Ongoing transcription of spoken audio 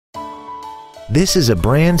This is a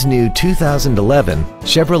brand new 2011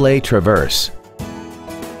 Chevrolet Traverse.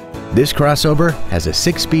 This crossover has a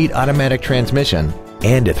 6-speed automatic transmission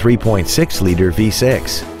and a 3.6-liter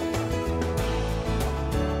V6.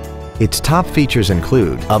 Its top features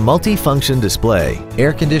include a multi-function display,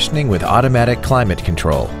 air conditioning with automatic climate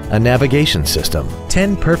control, a navigation system,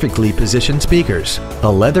 10 perfectly positioned speakers, a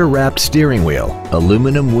leather-wrapped steering wheel,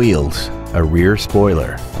 aluminum wheels, a rear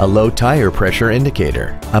spoiler, a low tire pressure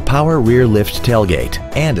indicator, a power rear lift tailgate,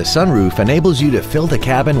 and a sunroof enables you to fill the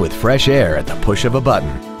cabin with fresh air at the push of a button.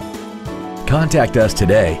 Contact us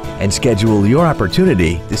today and schedule your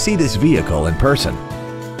opportunity to see this vehicle in person.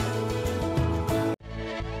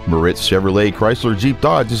 Moritz Chevrolet Chrysler Jeep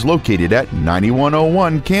Dodge is located at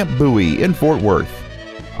 9101 Camp Bowie in Fort Worth.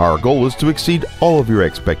 Our goal is to exceed all of your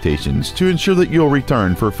expectations to ensure that you'll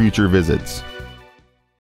return for future visits.